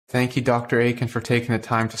Thank you, Dr. Aiken, for taking the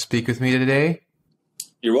time to speak with me today.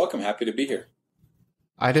 You're welcome. Happy to be here.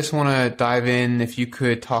 I just want to dive in. If you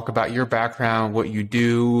could talk about your background, what you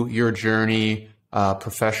do, your journey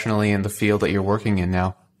professionally in the field that you're working in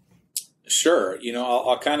now. Sure.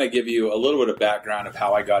 I'll kind of give you a little bit of background of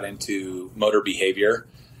how I got into motor behavior.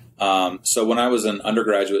 So when I was an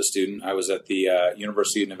undergraduate student, I was at the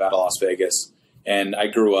University of Nevada, Las Vegas, and I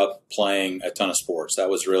grew up playing a ton of sports. That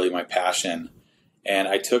was really my passion. And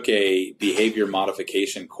I took a behavior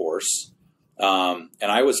modification course, and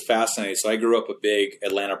I was fascinated. So I grew up a big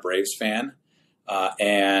Atlanta Braves fan.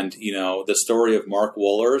 And the story of Mark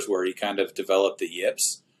Wohlers, where he kind of developed the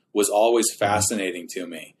yips, was always fascinating to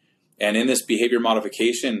me. And in this behavior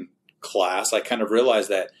modification class, I kind of realized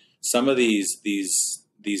that some of these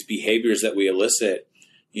behaviors that we elicit,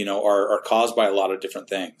 are caused by a lot of different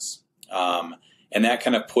things. And that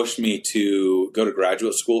kind of pushed me to go to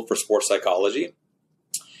graduate school for sports psychology.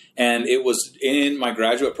 And it was in my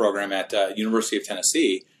graduate program at University of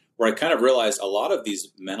Tennessee where I kind of realized a lot of these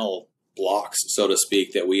mental blocks, so to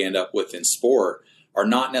speak, that we end up with in sport are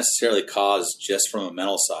not necessarily caused just from a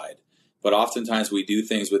mental side. But oftentimes we do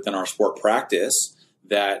things within our sport practice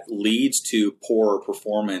that leads to poorer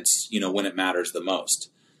performance, when it matters the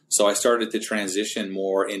most. So I started to transition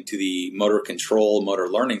more into the motor control, motor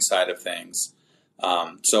learning side of things.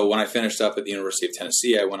 So when I finished up at the University of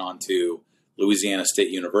Tennessee, I went on to Louisiana State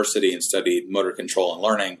University and studied motor control and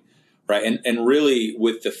learning, right? And really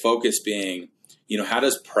with the focus being, how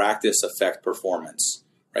does practice affect performance,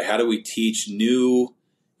 right? How do we teach new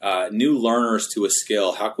learners to a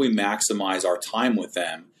skill? How can we maximize our time with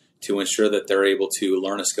them to ensure that they're able to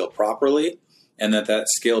learn a skill properly and that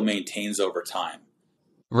skill maintains over time?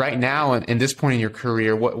 Right now, in this point in your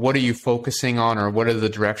career, what are you focusing on, or what are the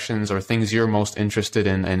directions or things you're most interested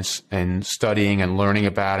in studying and learning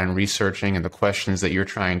about and researching, and the questions that you're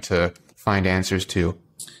trying to find answers to?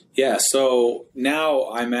 Yeah, so now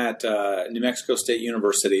I'm at New Mexico State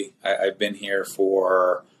University. I've been here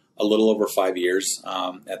for a little over 5 years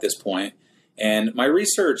at this point. And my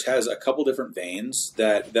research has a couple different veins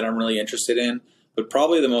that I'm really interested in, but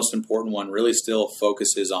probably the most important one really still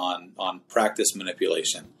focuses on practice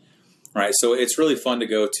manipulation, right? So it's really fun to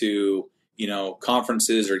go to,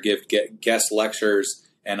 conferences or give guest lectures.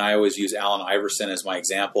 And I always use Allen Iverson as my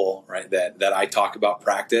example, right? That I talk about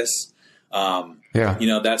practice.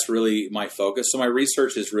 That's really my focus. So my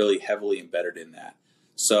research is really heavily embedded in that.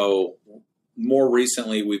 So more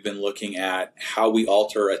recently, we've been looking at how we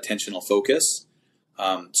alter attentional focus.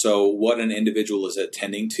 So what an individual is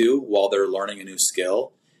attending to while they're learning a new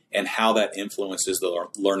skill and how that influences the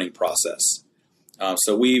learning process.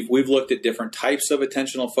 So we've looked at different types of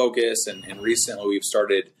attentional focus, and recently we've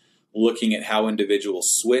started looking at how individuals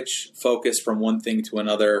switch focus from one thing to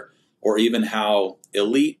another, or even how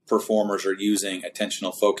elite performers are using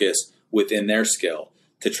attentional focus within their skill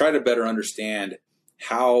to try to better understand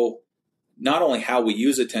not only how we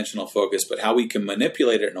use attentional focus, but how we can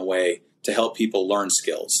manipulate it in a way to help people learn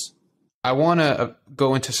skills. I want to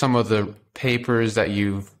go into some of the papers that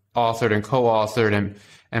you've authored and co-authored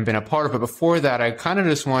and been a part of. But before that, I kind of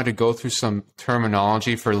just wanted to go through some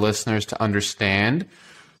terminology for listeners to understand.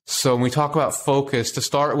 So when we talk about focus, to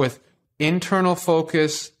start with, internal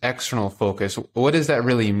focus, external focus, what does that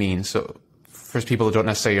really mean? So for people who don't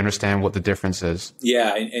necessarily understand what the difference is.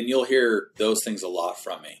 Yeah, and you'll hear those things a lot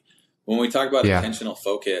from me. When we talk about attentional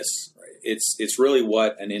focus, it's really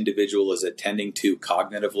what an individual is attending to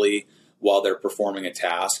cognitively while they're performing a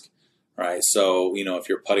task, right? So, if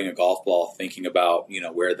you're putting a golf ball, thinking about,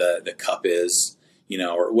 where the cup is,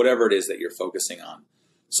 or whatever it is that you're focusing on.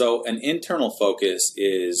 So an internal focus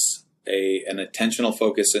is an attentional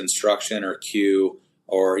focus instruction or cue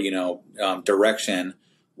or, direction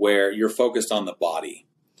where you're focused on the body,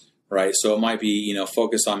 right? So it might be,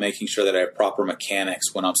 focused on making sure that I have proper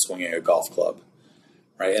mechanics when I'm swinging a golf club.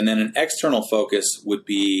 Right. And then an external focus would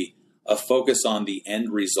be a focus on the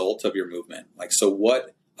end result of your movement. Like, so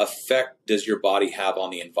what effect does your body have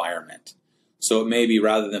on the environment? So it may be,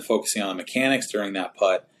 rather than focusing on the mechanics during that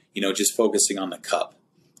putt, just focusing on the cup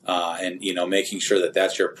and, making sure that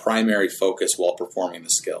that's your primary focus while performing the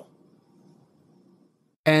skill.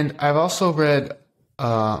 And I've also read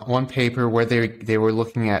one paper where they were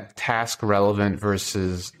looking at task relevant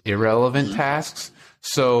versus irrelevant tasks.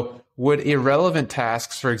 So would irrelevant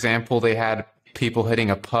tasks, for example, they had people hitting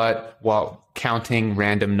a putt while counting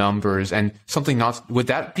random numbers and something not, would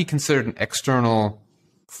that be considered an external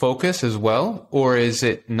focus as well? Or is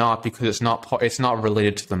it not, because it's not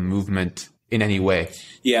related to the movement in any way?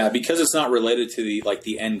 Yeah, because it's not related to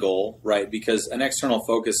the end goal, right? Because an external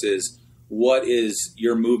focus is, what is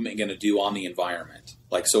your movement going to do on the environment,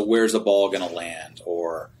 Like, so where's the ball going to land,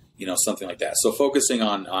 or, something like that. So focusing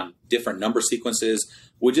on different number sequences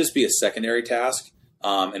would just be a secondary task.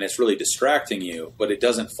 And it's really distracting you, but it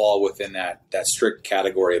doesn't fall within that strict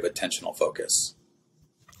category of attentional focus.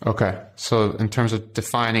 Okay. So in terms of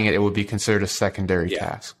defining it, it would be considered a secondary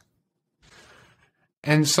task.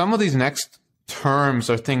 And some of these next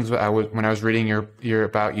terms are things that when I was reading your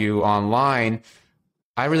about you online,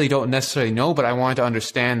 I really don't necessarily know, but I wanted to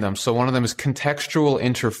understand them. So one of them is contextual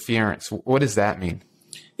interference. What does that mean?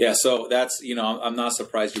 Yeah, so that's, I'm not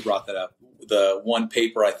surprised you brought that up. The one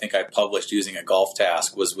paper I think I published using a golf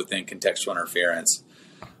task was within contextual interference.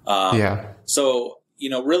 So,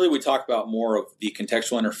 really we talk about more of the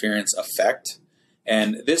contextual interference effect.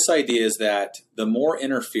 And this idea is that the more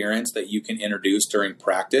interference that you can introduce during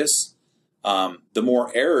practice, the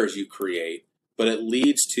more errors you create, but it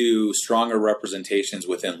leads to stronger representations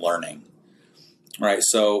within learning. Right.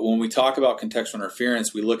 So when we talk about contextual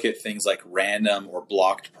interference, we look at things like random or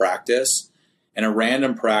blocked practice. And a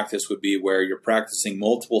random practice would be where you're practicing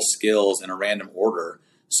multiple skills in a random order.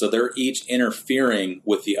 So they're each interfering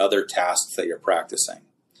with the other tasks that you're practicing.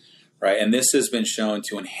 Right. And this has been shown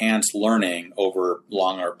to enhance learning over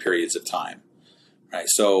longer periods of time. Right.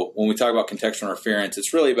 So when we talk about contextual interference,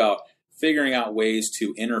 it's really about figuring out ways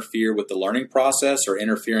to interfere with the learning process or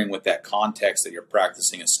interfering with that context that you're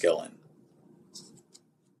practicing a skill in.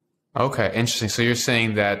 Okay, interesting. So you're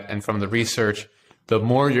saying that, and from the research, the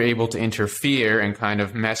more you're able to interfere and kind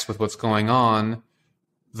of mess with what's going on,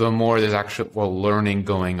 the more there's actual learning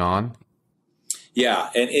going on. Yeah,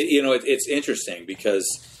 and it's interesting because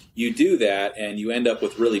you do that and you end up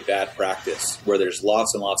with really bad practice where there's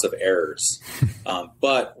lots and lots of errors.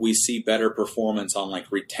 But we see better performance on like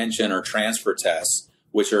retention or transfer tests,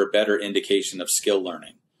 which are a better indication of skill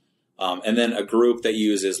learning. And then a group that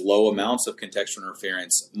uses low amounts of contextual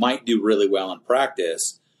interference might do really well in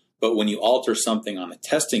practice, but when you alter something on the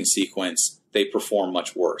testing sequence, they perform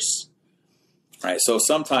much worse. Right. So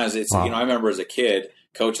sometimes it's, I remember as a kid,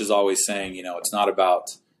 coaches always saying, it's not about,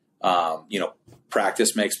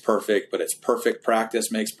 practice makes perfect, but it's perfect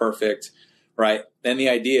practice makes perfect. Right. And the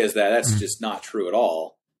idea is that that's just not true at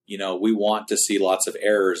all. We want to see lots of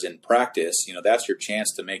errors in practice. That's your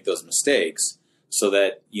chance to make those mistakes so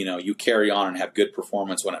that, you carry on and have good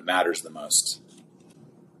performance when it matters the most.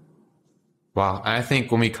 Wow. And I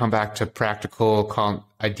think when we come back to practical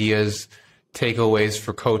ideas, takeaways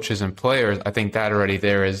for coaches and players, I think that already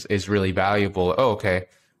there is really valuable. Oh, okay.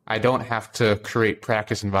 I don't have to create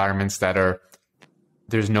practice environments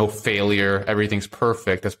there's no failure, everything's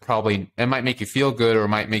perfect. It might make you feel good or it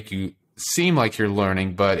might make you seem like you're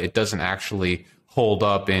learning, but it doesn't actually hold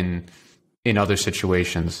up in other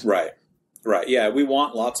situations. Right. Yeah, we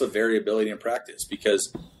want lots of variability in practice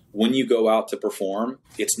because when you go out to perform,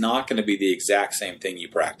 it's not going to be the exact same thing you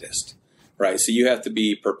practiced. Right. So you have to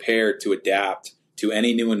be prepared to adapt to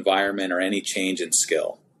any new environment or any change in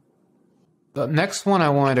skill. The next one I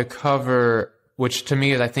wanted to cover, which to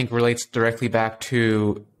me I think relates directly back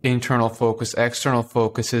to internal focus, external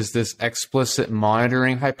focus, is this explicit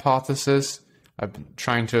monitoring hypothesis. I've been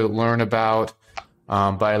trying to learn about,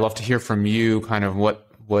 but I'd love to hear from you kind of what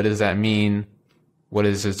does that mean? What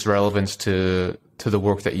is its relevance to the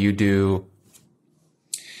work that you do?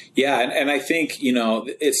 Yeah, and I think,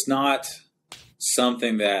 it's not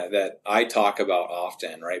something that I talk about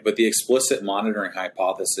often, right? But the explicit monitoring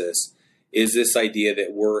hypothesis is this idea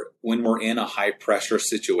that when we're in a high pressure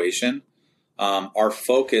situation, our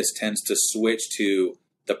focus tends to switch to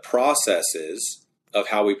the processes of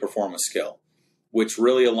how we perform a skill, which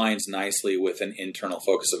really aligns nicely with an internal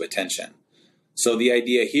focus of attention. So the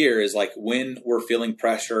idea here is like when we're feeling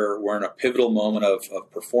pressure, we're in a pivotal moment of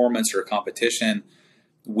performance or competition,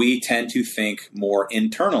 we tend to think more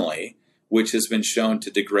internally, which has been shown to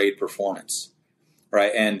degrade performance,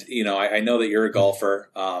 right? And, I know that you're a golfer.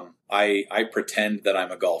 I pretend that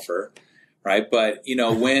I'm a golfer, right? But,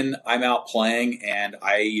 when I'm out playing and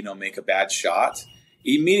I, make a bad shot,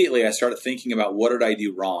 immediately I started thinking about what did I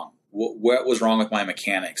do wrong? What was wrong with my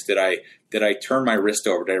mechanics? Did I turn my wrist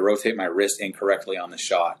over? Did I rotate my wrist incorrectly on the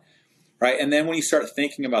shot? Right. And then when you start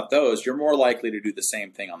thinking about those, you're more likely to do the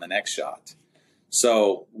same thing on the next shot.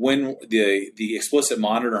 So when the explicit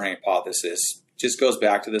monitoring hypothesis just goes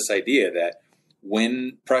back to this idea that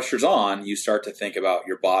when pressure's on, you start to think about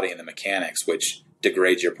your body and the mechanics, which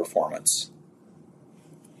degrades your performance.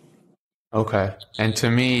 Okay. And to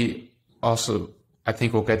me, also, I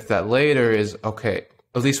think we'll get to that later, is, okay,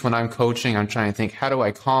 at least when I'm coaching, I'm trying to think, how do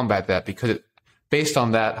I combat that? Because based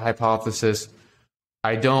on that hypothesis,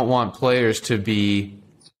 I don't want players to be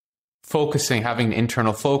having an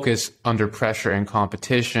internal focus under pressure and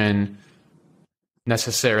competition,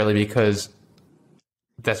 necessarily because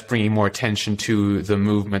that's bringing more attention to the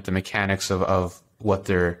movement, the mechanics of what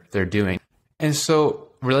they're doing. And so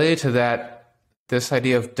related to that, this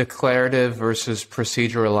idea of declarative versus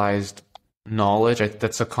proceduralized knowledge,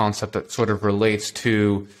 that's a concept that sort of relates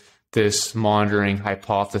to this monitoring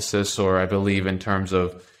hypothesis, or I believe in terms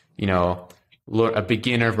of, a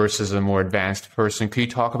beginner versus a more advanced person. Could you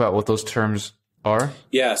talk about what those terms are?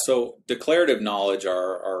 Yeah, so declarative knowledge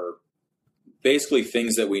are basically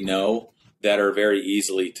things that we know that are very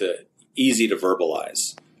easy to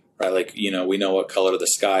verbalize, right? Like, we know what color the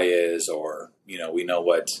sky is, or, we know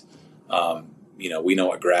what, we know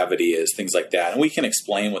what gravity is, things like that. And we can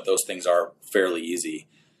explain what those things are fairly easy.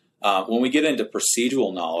 When we get into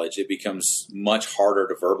procedural knowledge, it becomes much harder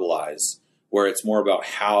to verbalize, where it's more about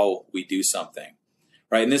how we do something,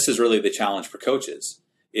 right? And this is really the challenge for coaches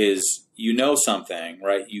is something,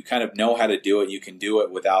 right? You kind of know how to do it. You can do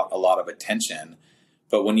it without a lot of attention.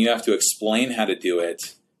 But when you have to explain how to do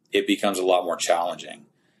it, it becomes a lot more challenging,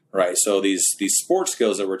 right? So these sports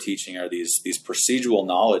skills that we're teaching are these procedural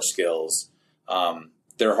knowledge skills.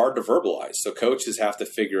 They're hard to verbalize. So coaches have to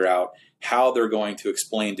figure out how they're going to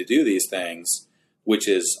explain to do these things, which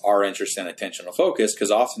is our interest in attentional focus,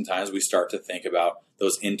 because oftentimes we start to think about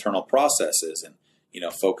those internal processes and,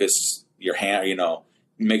 focus your hand,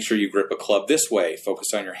 make sure you grip a club this way,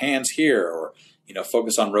 focus on your hands here, or,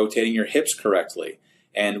 focus on rotating your hips correctly.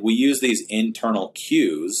 And we use these internal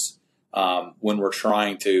cues when we're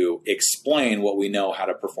trying to explain what we know how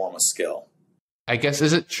to perform a skill. I guess,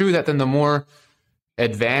 is it true that then the more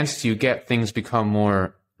advanced you get, things become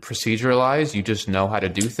more proceduralized? You just know how to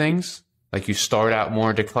do things? Like you start out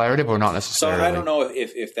more declarative, or not necessarily? So I don't know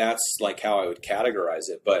if that's like how I would categorize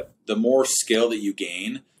it, but the more skill that you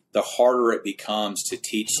gain, the harder it becomes to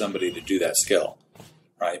teach somebody to do that skill,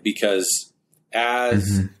 right? Because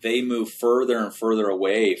as they move further and further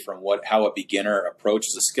away from how a beginner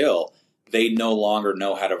approaches a skill, they no longer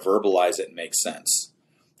know how to verbalize it and make sense,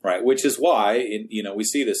 right? Which is why, we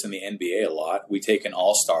see this in the NBA a lot. We take an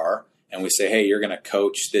all-star and we say, hey, you're going to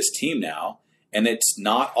coach this team now. And it's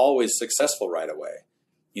not always successful right away.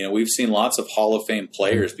 We've seen lots of Hall of Fame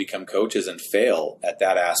players become coaches and fail at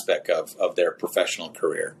that aspect of their professional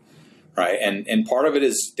career, right? And part of it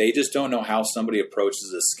is they just don't know how somebody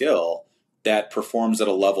approaches a skill that performs at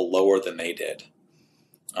a level lower than they did.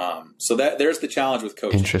 So there's the challenge with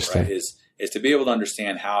coaching, right? Is to be able to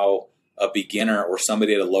understand how a beginner or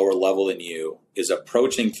somebody at a lower level than you is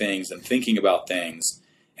approaching things and thinking about things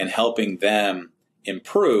and helping them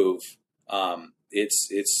improve.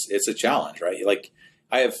 It's a challenge, right? Like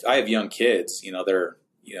I have young kids, they're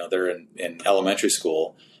in elementary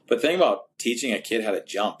school, but think about teaching a kid how to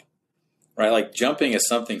jump, right? Like jumping is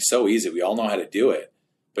something so easy. We all know how to do it,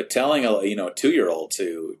 but telling a 2-year-old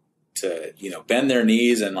to bend their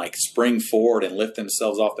knees and like spring forward and lift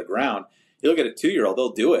themselves off the ground, you look at a 2-year-old,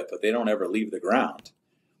 they'll do it, but they don't ever leave the ground.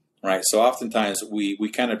 Right. So oftentimes we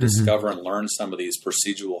kind of discover and learn some of these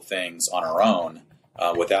procedural things on our own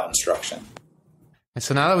without instruction. And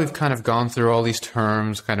so now that we've kind of gone through all these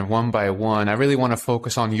terms kind of one by one, I really want to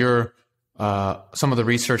focus on your some of the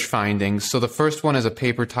research findings. So the first one is a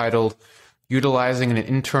paper titled Utilizing an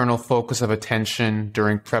Internal Focus of Attention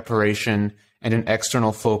During Preparation and an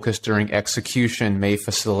External Focus During Execution May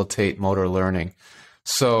Facilitate Motor Learning.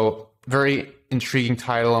 So very intriguing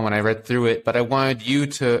title, and when I read through it, but I wanted you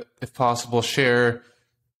to, if possible, share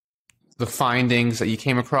the findings that you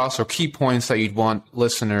came across or key points that you'd want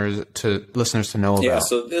listeners to know about. Yeah,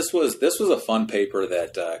 so this was a fun paper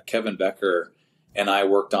that Kevin Becker and I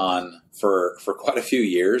worked on for quite a few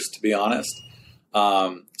years, to be honest.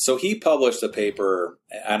 So he published a paper,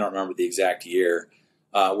 I don't remember the exact year,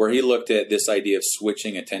 where he looked at this idea of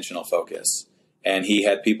switching attentional focus. And he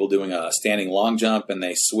had people doing a standing long jump, and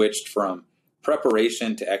they switched from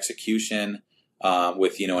preparation to execution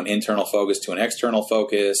with, an internal focus to an external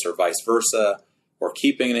focus, or vice versa, or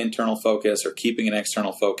keeping an internal focus or keeping an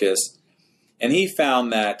external focus. And he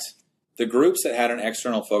found that the groups that had an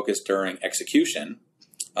external focus during execution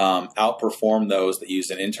outperformed those that used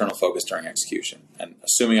an internal focus during execution. And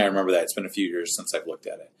assuming I remember that, it's been a few years since I've looked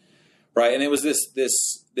at it. Right. And it was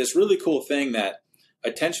this really cool thing that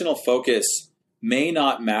attentional focus may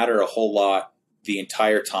not matter a whole lot the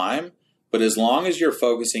entire time, but as long as you're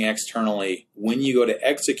focusing externally when you go to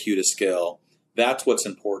execute a skill, that's what's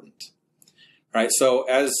important. Right. So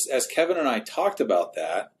as Kevin and I talked about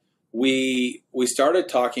that, we started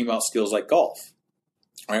talking about skills like golf,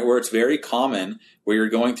 right, where it's very common where you're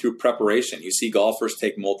going through preparation. You see golfers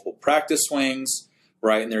take multiple practice swings,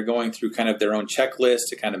 right, and they're going through kind of their own checklist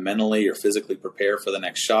to kind of mentally or physically prepare for the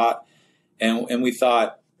next shot. And we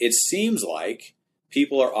thought, it seems like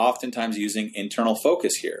people are oftentimes using internal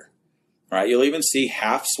focus here, right? You'll even see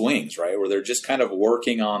half swings, right, where they're just kind of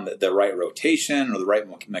working on the right rotation or the right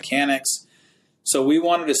mechanics. So we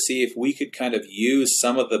wanted to see if we could kind of use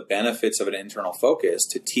some of the benefits of an internal focus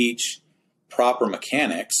to teach proper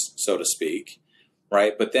mechanics, so to speak,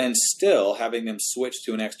 right? But then still having them switch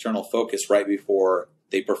to an external focus right before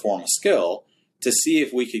they perform a skill to see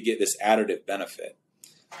if we could get this additive benefit.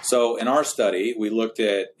 So in our study, we looked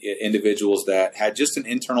at individuals that had just an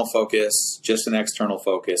internal focus, just an external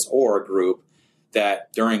focus, or a group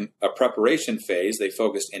that during a preparation phase, they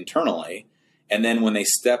focused internally. And then when they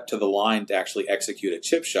stepped to the line to actually execute a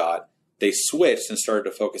chip shot, they switched and started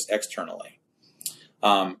to focus externally.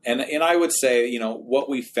 And I would say, you know, what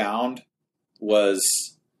we found was,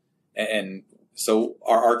 and so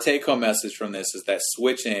our take-home message from this is that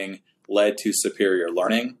switching led to superior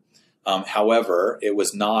learning. However, it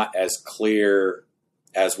was not as clear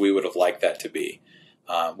as we would have liked that to be.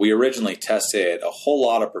 We originally tested a whole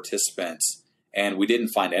lot of participants, and we didn't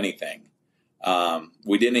find anything.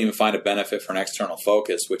 We didn't even find a benefit for an external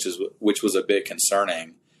focus, which was a bit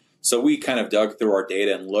concerning. So we kind of dug through our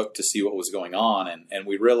data and looked to see what was going on, and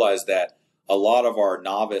we realized that a lot of our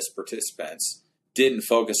novice participants didn't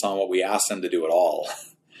focus on what we asked them to do at all.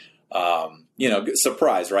 You know,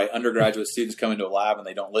 surprise, right? Undergraduate students come into a lab and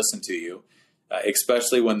they don't listen to you,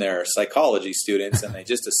 especially when they're psychology students and they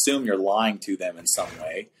just assume you're lying to them in some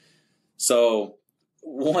way. So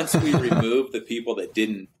once we removed the people that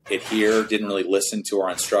didn't adhere, didn't really listen to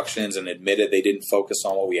our instructions and admitted they didn't focus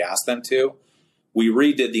on what we asked them to, we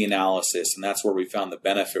redid the analysis, and that's where we found the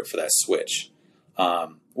benefit for that switch,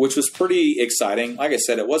 which was pretty exciting. Like I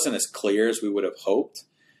said, it wasn't as clear as we would have hoped,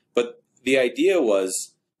 but the idea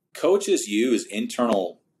was coaches use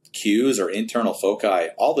internal cues or internal foci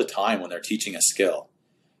all the time when they're teaching a skill,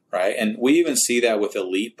 right? And we even see that with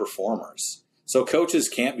elite performers. So coaches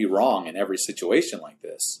can't be wrong in every situation like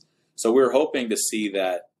this. So we're hoping to see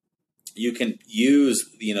that you can use,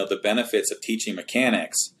 you know, the benefits of teaching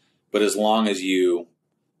mechanics, but as long as you,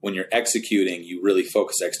 when you're executing, you really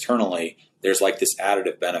focus externally, there's like this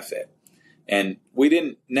additive benefit. And we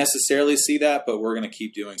didn't necessarily see that, but we're going to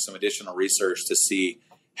keep doing some additional research to see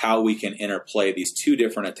how we can interplay these two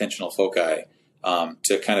different attentional foci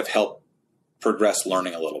to kind of help progress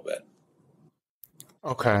learning a little bit.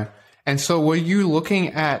 Okay. And so were you looking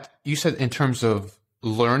at, you said in terms of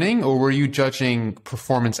learning, or were you judging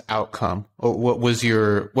performance outcome? Or what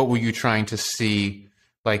were you trying to see?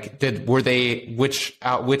 Like, which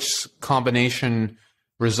combination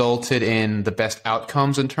resulted in the best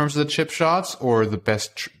outcomes in terms of the chip shots, or the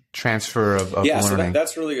best transfer of learning? So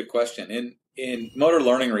that's a really good question. In motor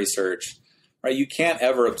learning research, right, you can't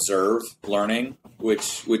ever observe learning,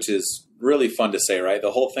 which is really fun to say, right?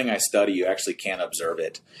 The whole thing I study, you actually can't observe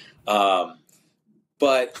it.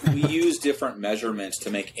 But we use different measurements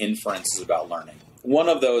to make inferences about learning. One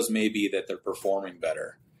of those may be that they're performing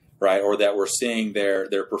better, right? Or that we're seeing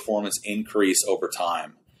their performance increase over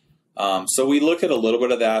time. So we look at a little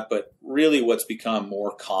bit of that, but really what's become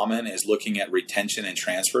more common is looking at retention and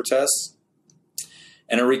transfer tests.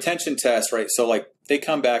 And a retention test, right, so like they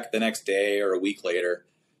come back the next day or a week later,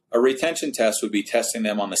 a retention test would be testing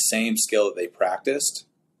them on the same skill that they practiced.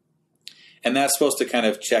 And that's supposed to kind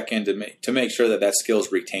of check in to make sure that skill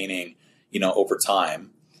is retaining, you know, over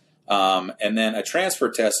time. And then a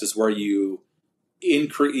transfer test is where you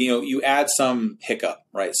increase, you know, you add some hiccup,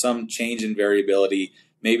 right? Some change in variability.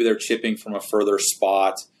 Maybe they're chipping from a further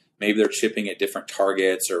spot. Maybe they're chipping at different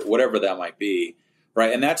targets or whatever that might be,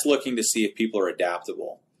 right? And that's looking to see if people are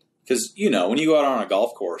adaptable. Because, you know, when you go out on a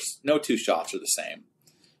golf course, no two shots are the same.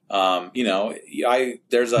 You know,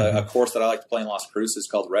 there's a course that I like to play in Las Cruces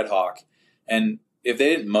called Red Hawk. And if they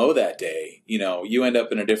didn't mow that day, you know, you end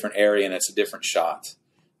up in a different area and it's a different shot.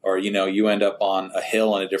 Or, you know, you end up on a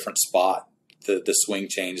hill in a different spot. The swing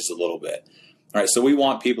changes a little bit. All right, so we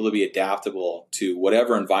want people to be adaptable to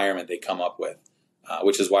whatever environment they come up with,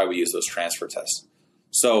 which is why we use those transfer tests.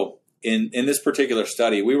 So in this particular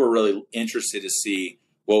study, we were really interested to see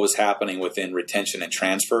what was happening within retention and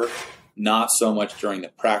transfer, not so much during the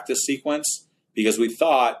practice sequence, because we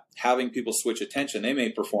thought having people switch attention, they may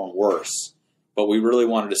perform worse, but we really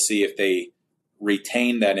wanted to see if they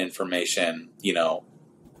retain that information,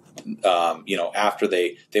 after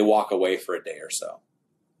they walk away for a day or so.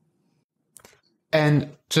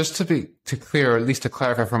 And just to clear, or at least to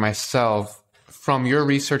clarify for myself, from your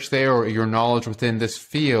research there or your knowledge within this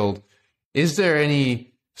field, is there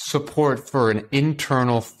any support for an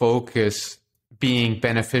internal focus being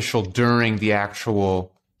beneficial during the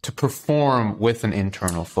actual, to perform with an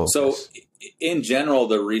internal focus? So in general,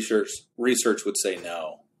 the research would say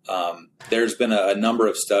no. there's been a number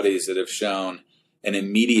of studies that have shown an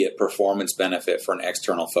immediate performance benefit for an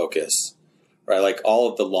external focus, right? Like all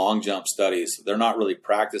of the long jump studies, they're not really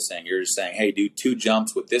practicing. You're just saying, hey, do 2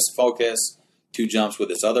 jumps with this focus, 2 jumps with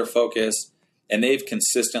this other focus. And they've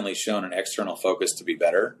consistently shown an external focus to be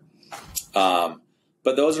better.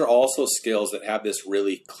 But those are also skills that have this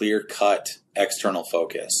really clear-cut external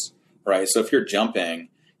focus, right? So if you're jumping,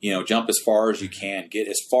 jump as far as you can, get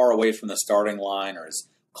as far away from the starting line or as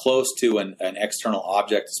close to an external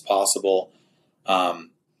object as possible.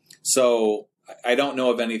 So I don't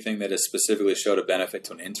know of anything that has specifically showed a benefit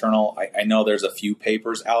to an internal. I know there's a few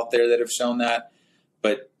papers out there that have shown that,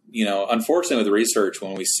 but unfortunately with research,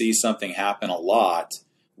 when we see something happen a lot,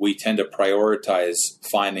 we tend to prioritize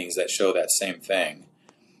findings that show that same thing.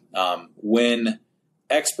 When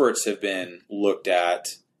experts have been looked at,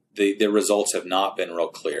 the results have not been real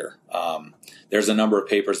clear. There's a number of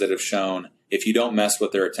papers that have shown if you don't mess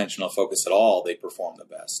with their attentional focus at all, they perform the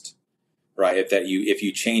best, right? If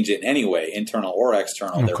you change it in any way, internal or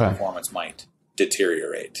external, their performance might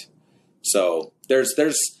deteriorate. So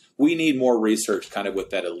we need more research kind of with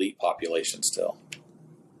that elite population still.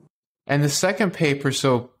 And the second paper,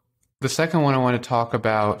 so the second one I want to talk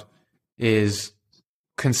about is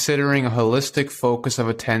considering a holistic focus of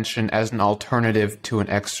attention as an alternative to an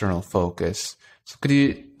external focus. So could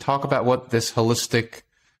you talk about what this holistic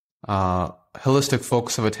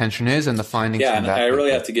focus of attention is and the findings? Yeah, and I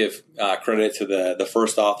really have to give credit to the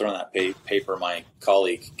first author on that paper, my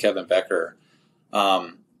colleague Kevin Becker.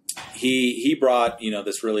 He brought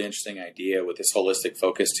this really interesting idea with this holistic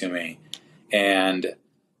focus to me, and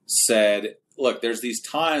said, look, there's these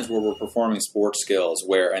times where we're performing sports skills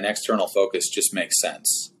where an external focus just makes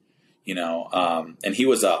sense, and he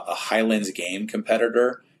was a Highlands game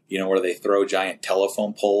competitor, where they throw giant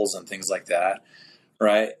telephone poles and things like that.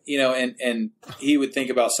 Right. And he would think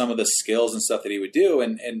about some of the skills and stuff that he would do.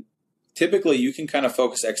 And typically you can kind of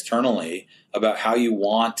focus externally about how you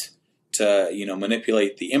want to,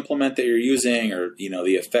 manipulate the implement that you're using or,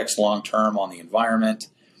 the effects long-term on the environment.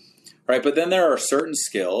 Right. But then there are certain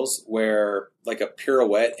skills where, like a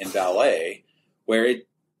pirouette in ballet, where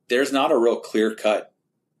there's not a real clear-cut,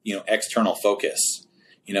 external focus.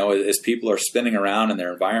 As people are spinning around and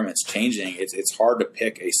their environment's changing, it's hard to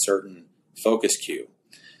pick a certain focus cue.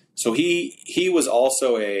 So he was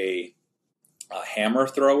also a hammer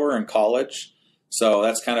thrower in college. So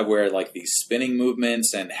that's kind of where like these spinning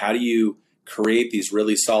movements and how do you create these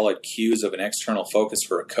really solid cues of an external focus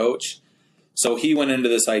for a coach. So he went into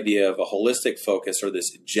this idea of a holistic focus or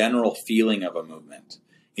this general feeling of a movement,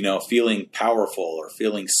 feeling powerful or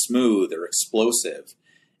feeling smooth or explosive,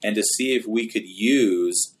 and to see if we could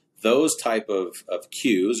use those type of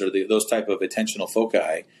cues or those type of attentional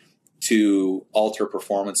foci to alter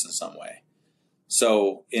performance in some way.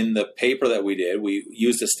 So in the paper that we did, we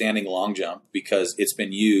used a standing long jump because it's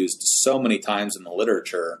been used so many times in the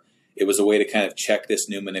literature. It was a way to kind of check this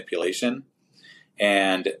new manipulation.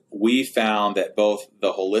 And we found that both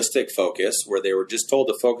the holistic focus, where they were just told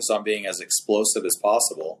to focus on being as explosive as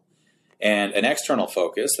possible, and an external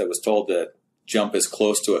focus that was told to jump as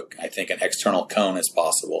close to an external cone as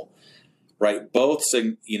possible, right? Both,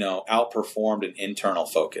 outperformed an internal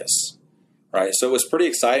focus, right? So it was pretty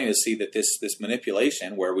exciting to see that this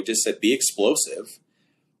manipulation, where we just said be explosive,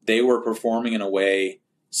 they were performing in a way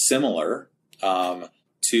similar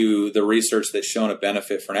to the research that's shown a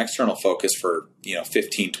benefit for an external focus for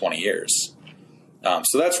 15, 20 years.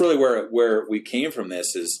 So that's really where we came from.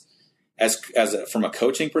 This is from a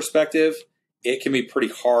coaching perspective, it can be pretty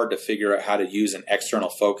hard to figure out how to use an external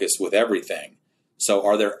focus with everything. So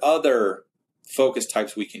are there other focus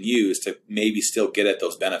types we can use to maybe still get at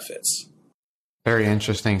those benefits? Very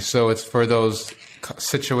interesting. So it's for those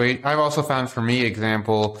situations. I've also found, for me,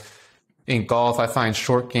 example, in golf, I find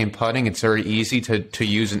short game putting, it's very easy to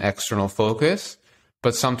use an external focus.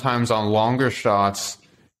 But sometimes on longer shots,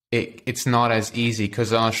 it's not as easy,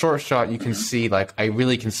 because on a short shot, you can see, I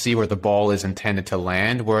really can see where the ball is intended to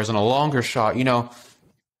land. Whereas on a longer shot,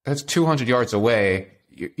 that's 200 yards away.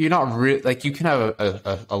 You're not really, you can have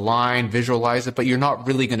a line, visualize it, but you're not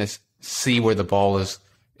really going to see where the ball is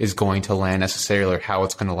going to land necessarily, or how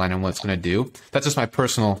it's going to land and what it's going to do. That's just my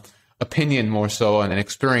personal opinion more so, and an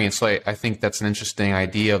experience. So I think that's an interesting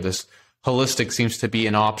idea of this. Holistic seems to be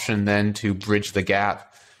an option then to bridge the gap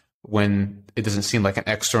when it doesn't seem like an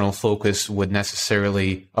external focus would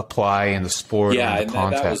necessarily apply in the sport. Yeah, or in the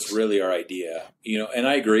context. That was really our idea. And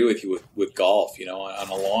I agree with you with golf. On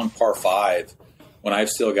a long par 5, when I've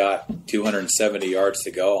still got 270 yards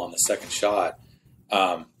to go on the second shot,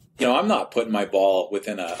 I'm not putting my ball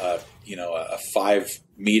within a 5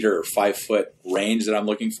 meter or 5 foot range that I'm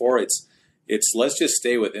looking for. It's let's just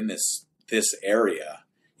stay within this area.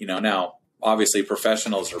 Now obviously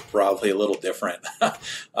professionals are probably a little different,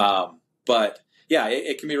 but yeah,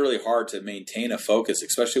 it can be really hard to maintain a focus,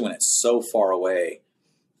 especially when it's so far away.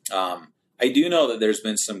 I do know that there's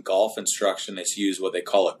been some golf instruction that's used what they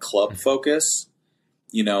call a club focus,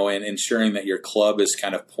 and ensuring that your club is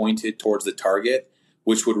kind of pointed towards the target,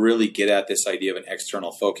 which would really get at this idea of an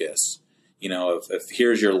external focus. If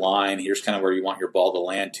here's your line, here's kind of where you want your ball to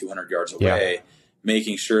land 200 yards away,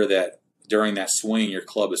 making sure that during that swing, your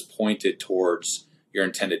club is pointed towards your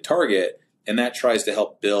intended target. And that tries to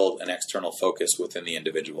help build an external focus within the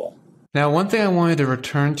individual. Now, one thing I wanted to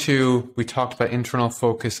return to, we talked about internal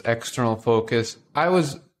focus, external focus.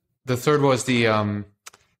 The third was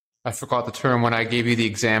I forgot the term when I gave you the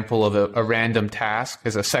example of a random task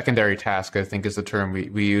as a secondary task, I think is the term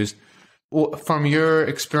we used. Well, from your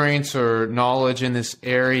experience or knowledge in this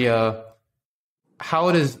area,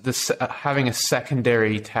 how does having a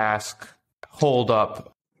secondary task hold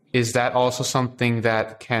up? Is that also something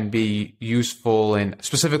that can be useful? And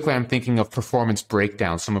specifically, I'm thinking of performance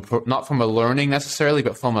breakdowns, not from a learning necessarily,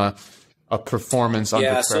 but from a performance under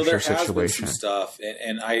pressure so there situation. Has been some stuff,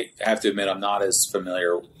 and I have to admit I'm not as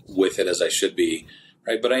familiar with it as I should be,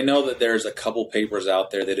 right? But I know that there's a couple papers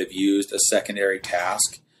out there that have used a secondary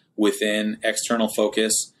task within external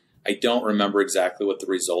focus. I don't remember exactly what the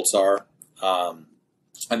results are.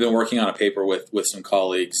 I've been working on a paper with some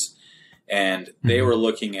colleagues, and they were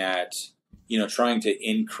looking at, trying to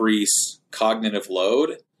increase cognitive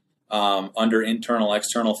load under internal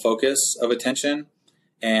external focus of attention.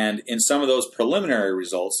 And in some of those preliminary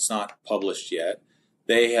results, it's not published yet,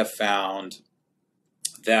 they have found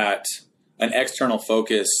that an external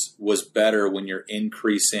focus was better when you're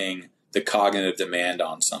increasing the cognitive demand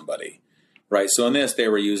on somebody, right? So in this, they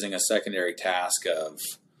were using a secondary task of,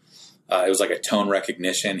 it was like a tone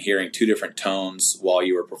recognition, hearing 2 different tones while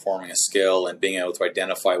you were performing a skill and being able to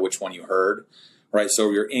identify which one you heard, right?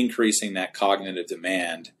 So you're increasing that cognitive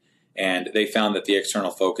demand. And they found that the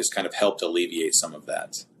external focus kind of helped alleviate some of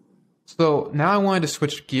that. So now I wanted to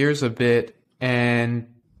switch gears a bit and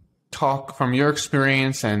talk from your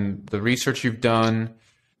experience and the research you've done,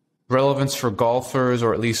 relevance for golfers,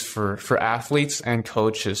 or at least for athletes and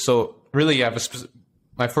coaches. So really,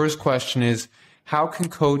 my first question is, how can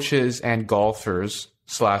coaches and golfers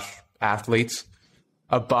 / athletes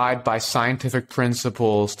abide by scientific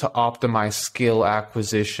principles to optimize skill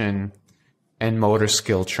acquisition and motor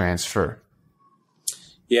skill transfer?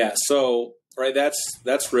 Yeah, so right,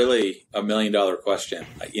 that's really $1 million question.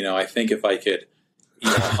 I think if I could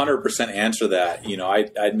 100% answer that,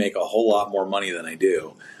 I'd make a whole lot more money than I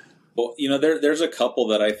do. Well, there's a couple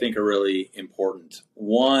that I think are really important.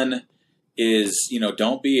 One is,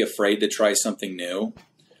 don't be afraid to try something new,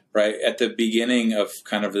 right? At the beginning of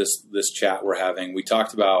kind of this chat we're having, we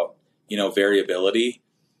talked about, variability.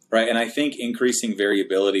 Right. And I think increasing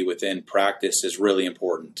variability within practice is really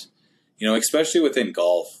important, especially within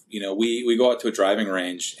golf. We go out to a driving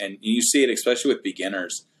range and you see it, especially with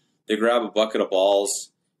beginners. They grab a bucket of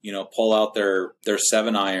balls, pull out their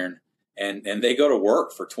 7-iron and they go to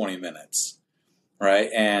work for 20 minutes. Right.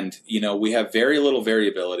 And, we have very little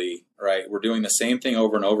variability. Right. We're doing the same thing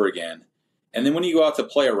over and over again. And then when you go out to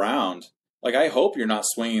play around, like, I hope you're not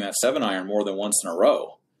swinging that 7-iron more than once in a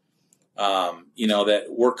row. That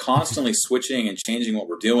we're constantly switching and changing what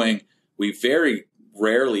we're doing. We very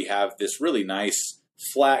rarely have this really nice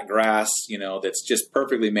flat grass, that's just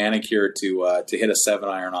perfectly manicured to hit a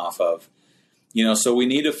 7-iron off of. So we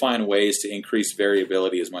need to find ways to increase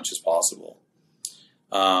variability as much as possible.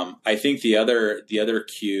 I think the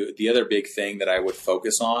other big thing that I would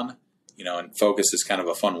focus on, and focus is kind of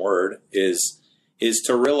a fun word, is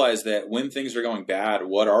to realize that when things are going bad,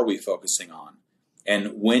 what are we focusing on?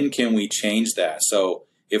 And when can we change that? So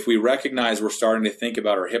if we recognize we're starting to think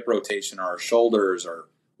about our hip rotation or our shoulders or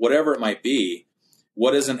whatever it might be,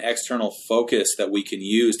 what is an external focus that we can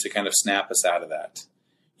use to kind of snap us out of that?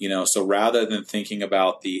 So rather than thinking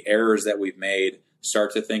about the errors that we've made,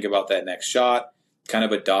 start to think about that next shot, kind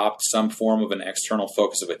of adopt some form of an external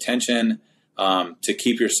focus of attention to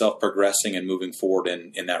keep yourself progressing and moving forward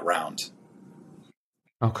in that round.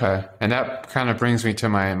 Okay. And that kind of brings me to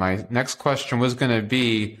my next question was going to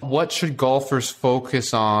be, what should golfers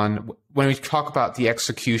focus on when we talk about the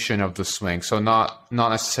execution of the swing? So not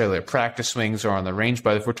necessarily a practice swings or on the range,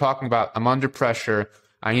 but if we're talking about, I'm under pressure,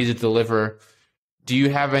 I need to deliver, do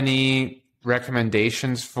you have any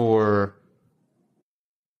recommendations for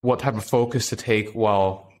what type of focus to take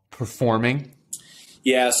while performing?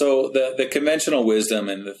 Yeah, so the conventional wisdom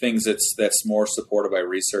and the things that's more supported by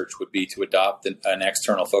research would be to adopt an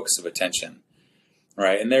external focus of attention,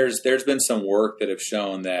 right? And there's been some work that have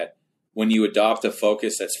shown that when you adopt a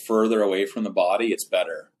focus that's further away from the body, it's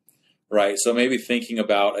better, right? So maybe thinking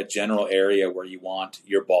about a general area where you want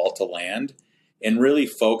your ball to land and really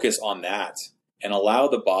focus on that and allow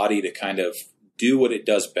the body to kind of do what it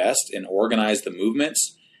does best and organize the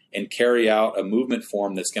movements and carry out a movement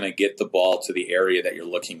form that's going to get the ball to the area that you're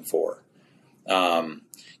looking for.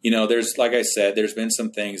 There's, like I said, there's been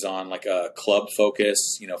some things on like a club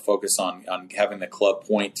focus, focus on having the club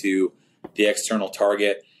point to the external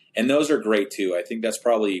target. And those are great too. I think that's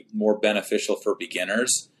probably more beneficial for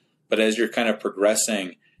beginners. But as you're kind of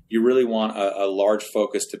progressing, you really want a large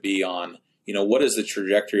focus to be on, what is the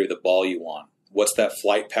trajectory of the ball you want? What's that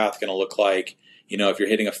flight path going to look like? If you're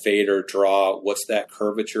hitting a fade or draw, what's that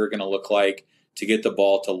curvature going to look like to get the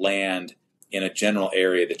ball to land in a general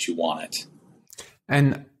area that you want it?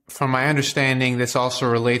 And from my understanding, this also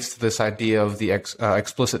relates to this idea of the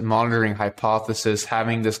explicit monitoring hypothesis.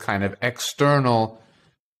 Having this kind of external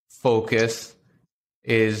focus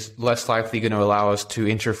is less likely going to allow us to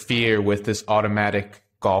interfere with this automatic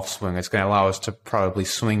golf swing. It's going to allow us to probably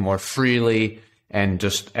swing more freely and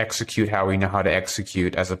just execute how we know how to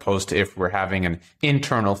execute, as opposed to if we're having an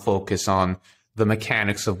internal focus on the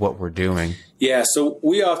mechanics of what we're doing. Yeah, so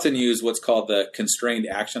we often use what's called the constrained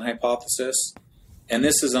action hypothesis. And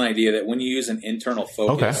this is an idea that when you use an internal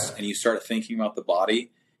focus and you start thinking about the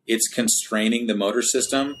body, it's constraining the motor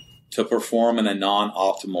system to perform in a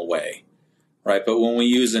non-optimal way, right? But when we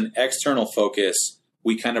use an external focus,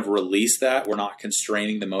 we kind of release that. We're not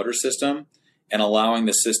constraining the motor system and allowing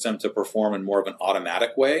the system to perform in more of an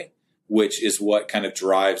automatic way, which is what kind of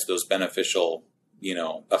drives those beneficial,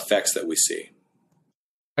 effects that we see.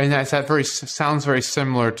 And that sounds very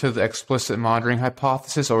similar to the explicit monitoring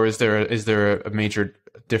hypothesis, or is there a major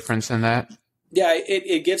difference in that? Yeah,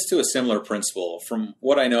 it gets to a similar principle. From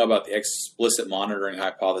what I know about the explicit monitoring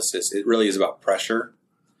hypothesis, it really is about pressure.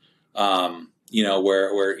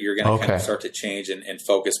 Where you're going to kind of start to change and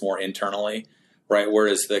focus more internally. Right,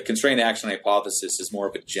 whereas the constrained action hypothesis is more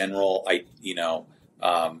of a general,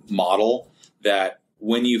 model that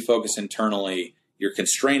when you focus internally, you're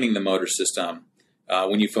constraining the motor system.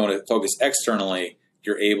 When you focus externally,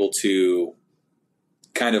 you're able to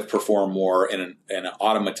kind of perform more in an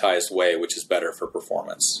automatized way, which is better for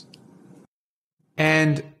performance.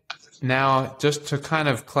 And now, just to kind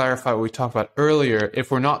of clarify what we talked about earlier,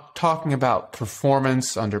 if we're not talking about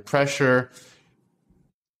performance under pressure,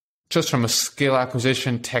 just from a skill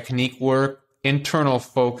acquisition technique work, internal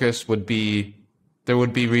focus there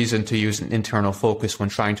would be reason to use an internal focus when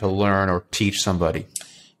trying to learn or teach somebody.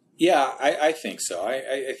 Yeah, I think so.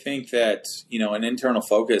 I think that, an internal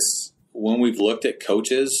focus, when we've looked at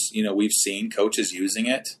coaches, we've seen coaches using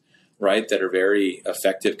it, right, that are very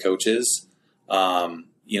effective coaches.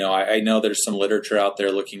 I know there's some literature out there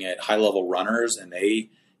looking at high-level runners, and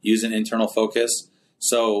they use an internal focus.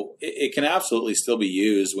 So it can absolutely still be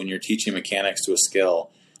used when you're teaching mechanics to a skill.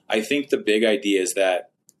 I think the big idea is that,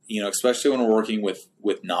 especially when we're working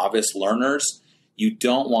with novice learners, you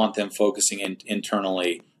don't want them focusing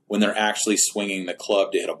internally when they're actually swinging the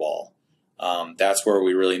club to hit a ball. That's where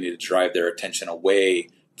we really need to drive their attention away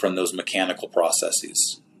from those mechanical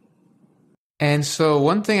processes. And so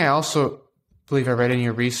one thing I also believe I read in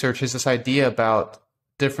your research is this idea about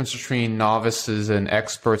difference between novices and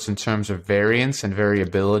experts in terms of variance and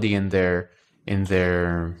variability in their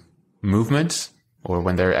movements or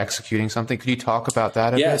when they're executing something. Could you talk about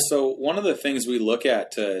that a bit? Yeah, so one of the things we look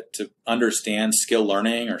at to understand skill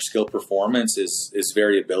learning or skill performance is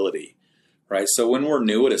variability, right? So when we're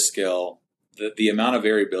new at a skill, the amount of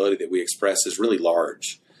variability that we express is really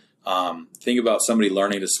large. Think about somebody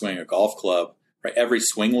learning to swing a golf club, right? Every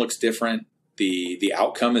swing looks different. The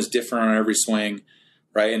outcome is different on every swing.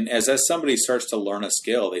 Right, and as somebody starts to learn a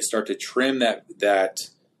skill, they start to trim that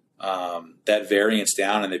variance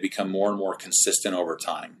down, and they become more and more consistent over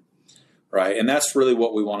time. Right, and that's really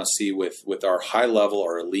what we want to see with our high level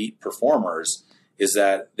or elite performers, is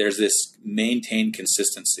that there's this maintained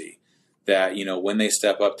consistency. That when they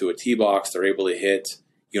step up to a tee box, they're able to hit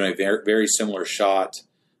a very, very similar shot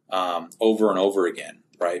over and over again.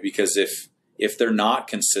 Right, because if they're not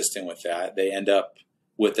consistent with that, they end up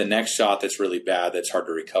with the next shot that's really bad, that's hard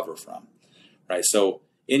to recover from, right? So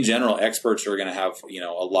in general, experts are going to have,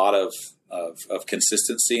 a lot of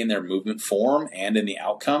consistency in their movement form and in the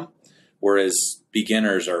outcome, whereas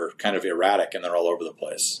beginners are kind of erratic and they're all over the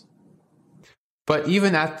place. But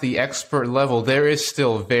even at the expert level, there is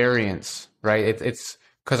still variance, right? It's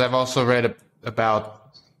because I've also read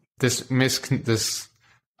about this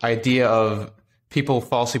idea of people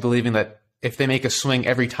falsely believing that if they make a swing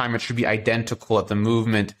every time, it should be identical, that the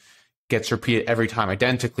movement gets repeated every time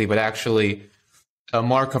identically. But actually, a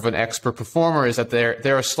mark of an expert performer is that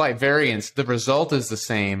there are slight variants. The result is the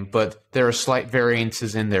same, but there are slight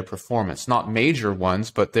variances in their performance. Not major ones,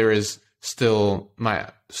 but there is still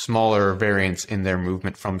smaller variance in their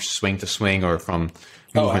movement from swing to swing or from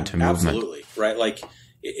movement to movement. Absolutely, right? Like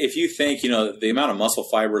if you think, the amount of muscle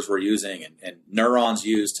fibers we're using and neurons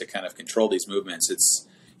used to kind of control these movements, it's,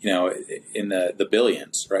 in the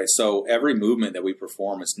billions, right? So every movement that we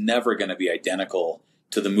perform is never going to be identical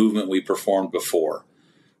to the movement we performed before,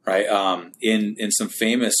 right? In some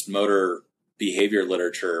famous motor behavior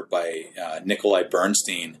literature by Nikolai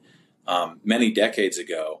Bernstein many decades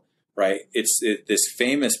ago, right? It's this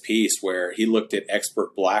famous piece where he looked at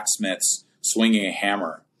expert blacksmiths swinging a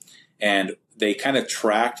hammer, and they kind of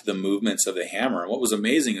tracked the movements of the hammer. And what was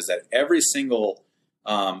amazing is that every single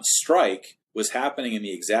strike was happening in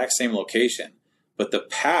the exact same location, but the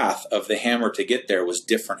path of the hammer to get there was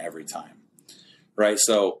different every time. Right.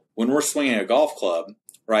 So when we're swinging a golf club,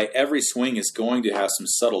 right, every swing is going to have some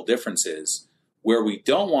subtle differences. Where we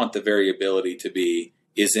don't want the variability to be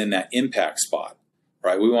is in that impact spot,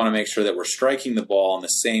 right? We want to make sure that we're striking the ball in the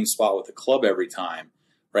same spot with the club every time,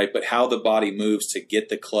 right? But how the body moves to get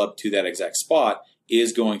the club to that exact spot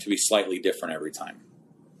is going to be slightly different every time.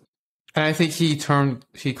 And I think he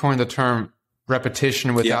coined the term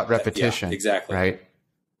repetition without repetition. Yeah, exactly. Right.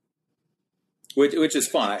 Which is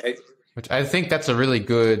fun. Which I think that's a really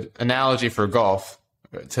good analogy for golf,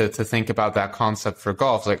 to think about that concept for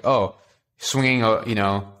golf. It's like, swinging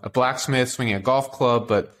a blacksmith, swinging a golf club,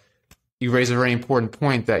 but you raise a very important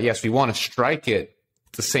point that, yes, we want to strike it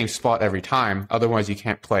the same spot every time. Otherwise, you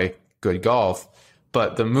can't play good golf.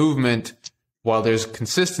 But the movement, while there's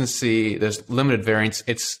consistency, there's limited variance,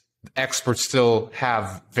 experts still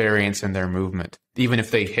have variance in their movement, even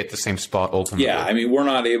if they hit the same spot ultimately. Yeah, I mean, we're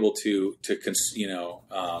not able to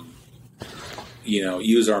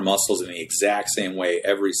use our muscles in the exact same way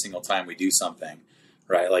every single time we do something,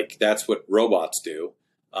 right? Like that's what robots do.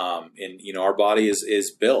 And our body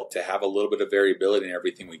is built to have a little bit of variability in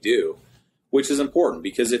everything we do, which is important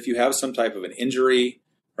because if you have some type of an injury,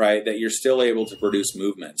 right, that you're still able to produce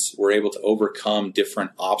movements. We're able to overcome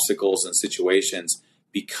different obstacles and situations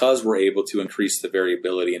because we're able to increase the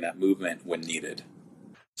variability in that movement when needed.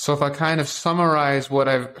 So if I kind of summarize what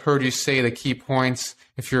I've heard you say, the key points,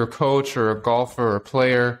 if you're a coach or a golfer or a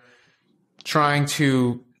player, trying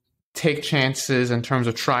to take chances in terms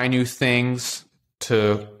of try new things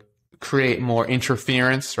to create more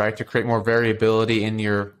interference, right? To create more variability in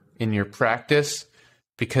your practice,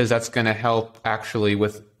 because that's going to help actually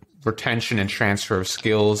with retention and transfer of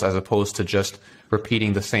skills as opposed to just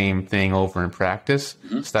repeating the same thing over in practice.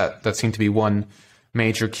 Mm-hmm. So that seemed to be one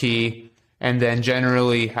major key. And then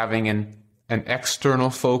generally having an external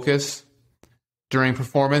focus during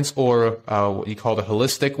performance, or what you call the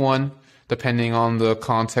holistic one, depending on the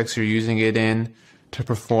context you're using it in to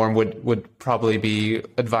perform, would probably be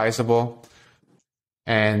advisable.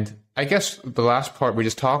 And I guess the last part we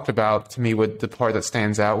just talked about, to me, the part that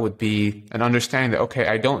stands out would be an understanding that, okay,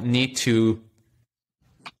 I don't need to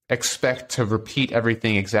expect to repeat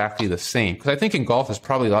everything exactly the same. Because I think in golf, there's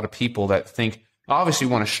probably a lot of people that think, obviously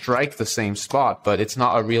we want to strike the same spot, but it's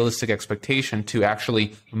not a realistic expectation to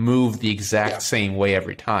actually move the exact same way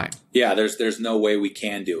every time. Yeah, there's no way we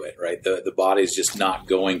can do it, right? The body's just not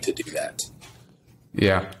going to do that.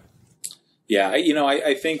 Yeah. Yeah,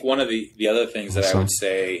 I think one of the other things that I would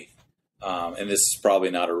say, and this is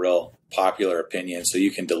probably not a real popular opinion, so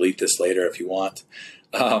you can delete this later if you want.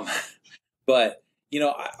 But,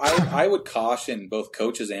 I would caution both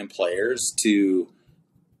coaches and players to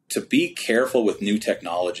be careful with new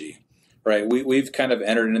technology, right? We've kind of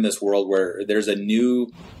entered into this world where there's a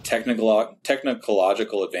new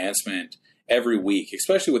technological advancement every week,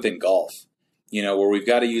 especially within golf, where we've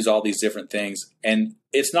got to use all these different things and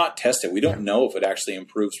it's not tested. We don't know if it actually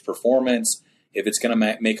improves performance, if it's going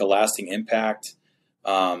to make a lasting impact.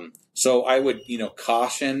 So I would,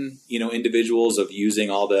 caution, individuals of using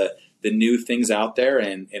all the new things out there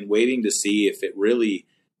and waiting to see if it really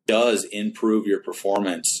does improve your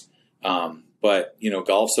performance. But,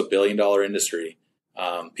 golf's a $1 billion industry.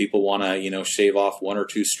 People want to, shave off one or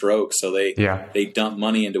two strokes. So they dump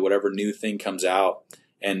money into whatever new thing comes out.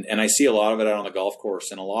 And I see a lot of it out on the golf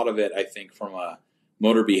course, and a lot of it, I think, from a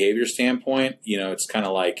motor behavior standpoint, it's kind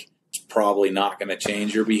of like it's probably not going to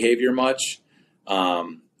change your behavior much.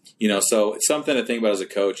 So it's something to think about as a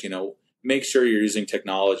coach. Make sure you're using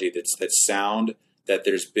technology that's sound, that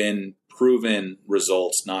there's been proven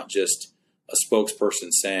results, not just a spokesperson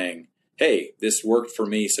saying, hey, this worked for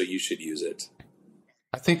me, so you should use it.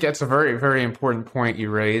 I think that's a very, very important point you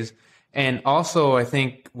raise. And also, I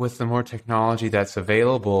think with the more technology that's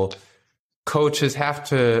available, coaches have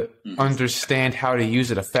to understand how to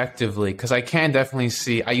use it effectively. Because I can definitely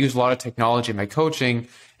see, I use a lot of technology in my coaching,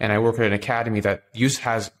 and I work at an academy that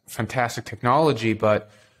has fantastic technology,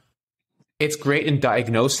 but it's great in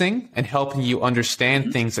diagnosing and helping you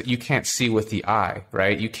understand things that you can't see with the eye,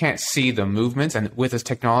 right? You can't see the movements, and with this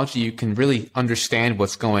technology, you can really understand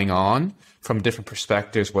what's going on from different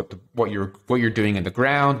perspectives, what you're doing in the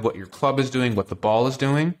ground, what your club is doing, what the ball is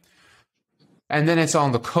doing. And then it's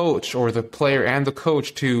on the coach or the player and the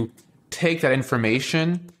coach to take that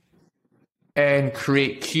information and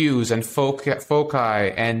create cues and foci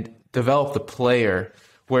and develop the player.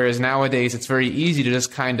 Whereas nowadays, it's very easy to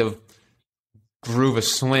just kind of groove a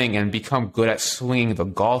swing and become good at swinging the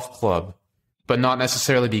golf club, but not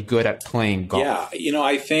necessarily be good at playing golf. Yeah,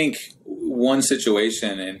 I think one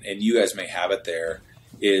situation, and you guys may have it there,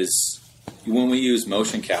 is when we use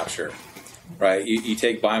motion capture, right? You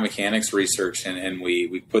take biomechanics research and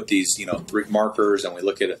we put these, 3 markers, and we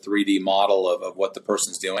look at a 3D model of what the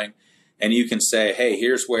person's doing. And you can say, hey,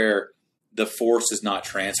 here's where the force is not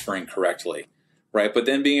transferring correctly, right? But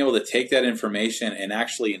then being able to take that information and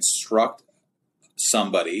actually instruct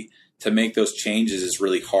somebody to make those changes is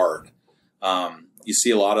really hard. You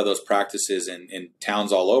see a lot of those practices in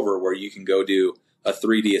towns all over where you can go do a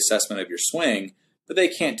 3D assessment of your swing, but they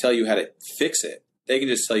can't tell you how to fix it. They can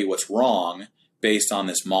just tell you what's wrong based on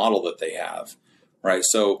this model that they have, right?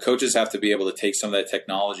 So coaches have to be able to take some of that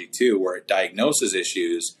technology too, where it diagnoses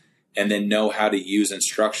issues and then know how to use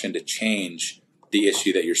instruction to change the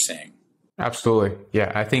issue that you're seeing. Absolutely.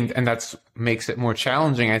 Yeah, I think, and that's makes it more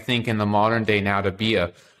challenging, I think, in the modern day now to be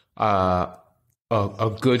a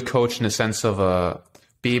good coach in the sense of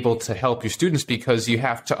be able to help your students, because you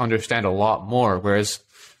have to understand a lot more. Whereas,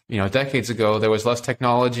 decades ago, there was less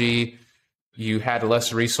technology, you had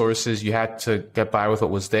less resources, you had to get by with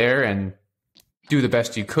what was there and do the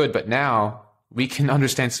best you could. But now we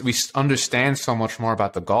understand so much more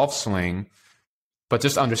about the golf swing. But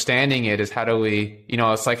just understanding it is, how do we,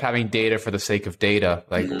 it's like having data for the sake of data.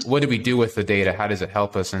 Like, what do we do with the data? How does it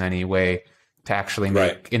help us in any way to actually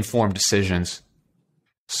make informed decisions?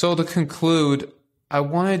 So to conclude, I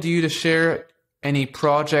wanted you to share any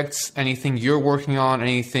projects, anything you're working on,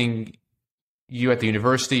 anything you at the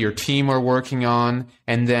university, your team are working on.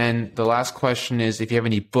 And then the last question is, if you have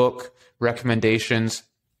any book recommendations,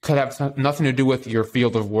 could have nothing to do with your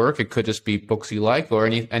field of work. It could just be books you like, or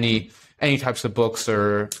any types of books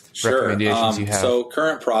or recommendations you have. So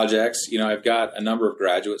current projects, I've got a number of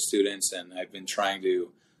graduate students, and I've been trying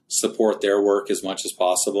to support their work as much as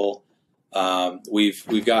possible.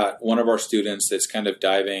 We've got one of our students that's kind of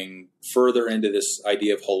diving further into this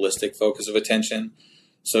idea of holistic focus of attention.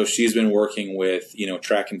 So she's been working with,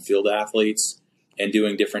 track and field athletes and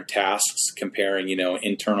doing different tasks, comparing,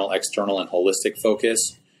 internal, external, and holistic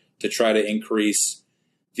focus to try to increase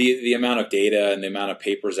the amount of data and the amount of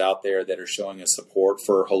papers out there that are showing us support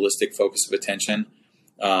for holistic focus of attention.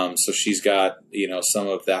 So she's got, some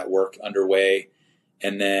of that work underway.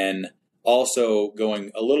 And then also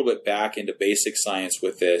going a little bit back into basic science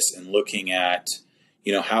with this and looking at,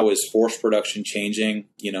 how is force production changing,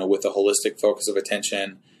 with a holistic focus of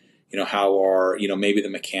attention, how are, maybe the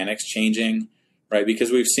mechanics changing, right?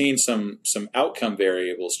 Because we've seen some outcome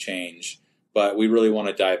variables change, but we really want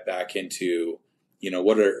to dive back into,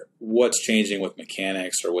 what's changing with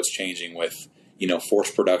mechanics, or what's changing with,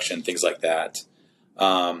 force production, things like that.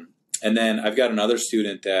 And then I've got another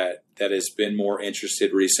student that has been more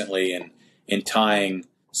interested recently in tying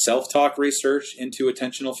self-talk research into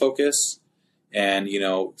attentional focus. And,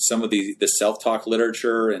 some of the self-talk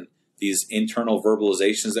literature and these internal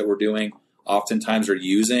verbalizations that we're doing oftentimes are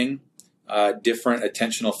using different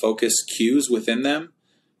attentional focus cues within them,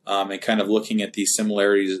 and kind of looking at these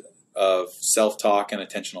similarities of self-talk and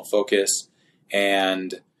attentional focus.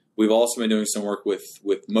 And we've also been doing some work with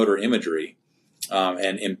motor imagery,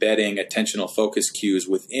 and embedding attentional focus cues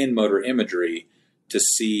within motor imagery to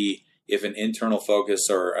see if an internal focus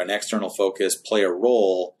or an external focus play a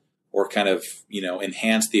role, or kind of,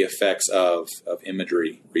 enhance the effects of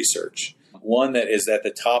imagery research. One that is at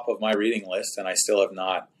the top of my reading list, and I still have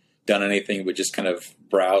not done anything but just kind of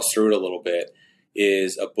browse through it a little bit,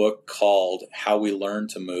 is a book called How We Learn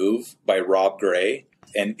to Move by Rob Gray.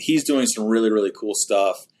 And he's doing some really, really cool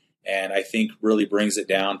stuff, and I think really brings it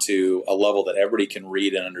down to a level that everybody can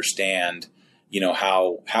read and understand,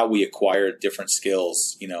 how we acquire different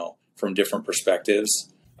skills, from different perspectives.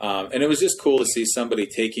 And it was just cool to see somebody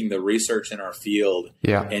taking the research in our field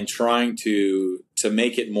and trying to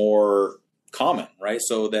make it more common, right?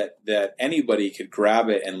 So that anybody could grab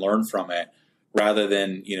it and learn from it, rather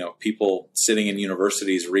than, people sitting in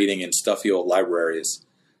universities reading in stuffy old libraries.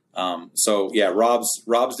 So yeah,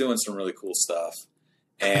 Rob's doing some really cool stuff.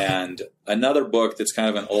 And another book that's kind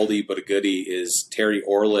of an oldie but a goodie is Terry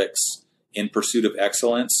Orlick's In Pursuit of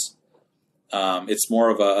Excellence. It's more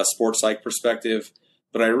of a sports psych perspective,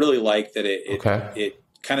 but I really like that it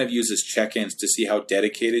kind of uses check-ins to see how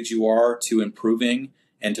dedicated you are to improving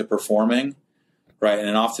and to performing, right?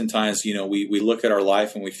 And oftentimes, we look at our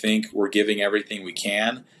life and we think we're giving everything we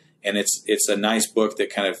can, and it's a nice book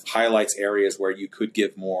that kind of highlights areas where you could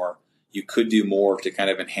give more, you could do more to kind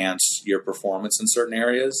of enhance your performance in certain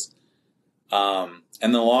areas.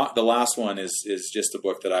 And the last one is just a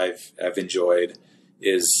book that I've enjoyed,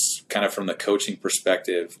 is kind of from the coaching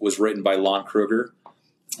perspective, was written by Lon Kruger.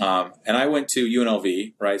 And I went to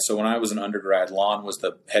UNLV, right? So when I was an undergrad, Lon was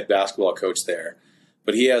the head basketball coach there.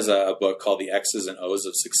 But he has a book called The X's and O's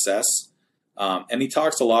of Success. And he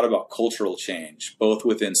talks a lot about cultural change, both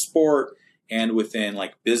within sport and within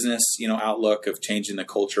like business, outlook of changing the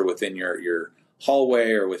culture within your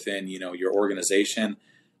hallway or within, your organization.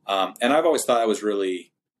 And I've always thought that was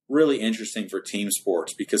really, really interesting for team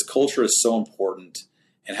sports, because culture is so important.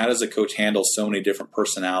 And how does a coach handle so many different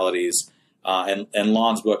personalities? And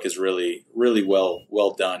Lon's book is really, really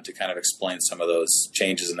well done to kind of explain some of those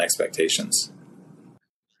changes and expectations.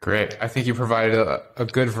 Great. I think you provided a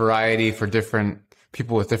good variety for different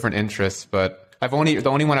people with different interests, but the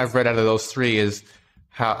only one I've read out of those three is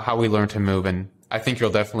How We Learn to Move, and I think you'll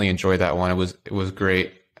definitely enjoy that one. It was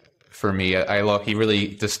great for me. I love, he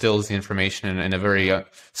really distills the information in a very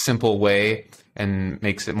simple way and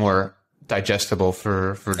makes it more digestible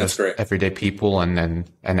for just everyday people and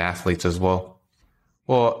athletes as well.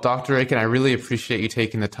 Well, Dr. Aiken, I really appreciate you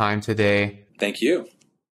taking the time today. Thank you.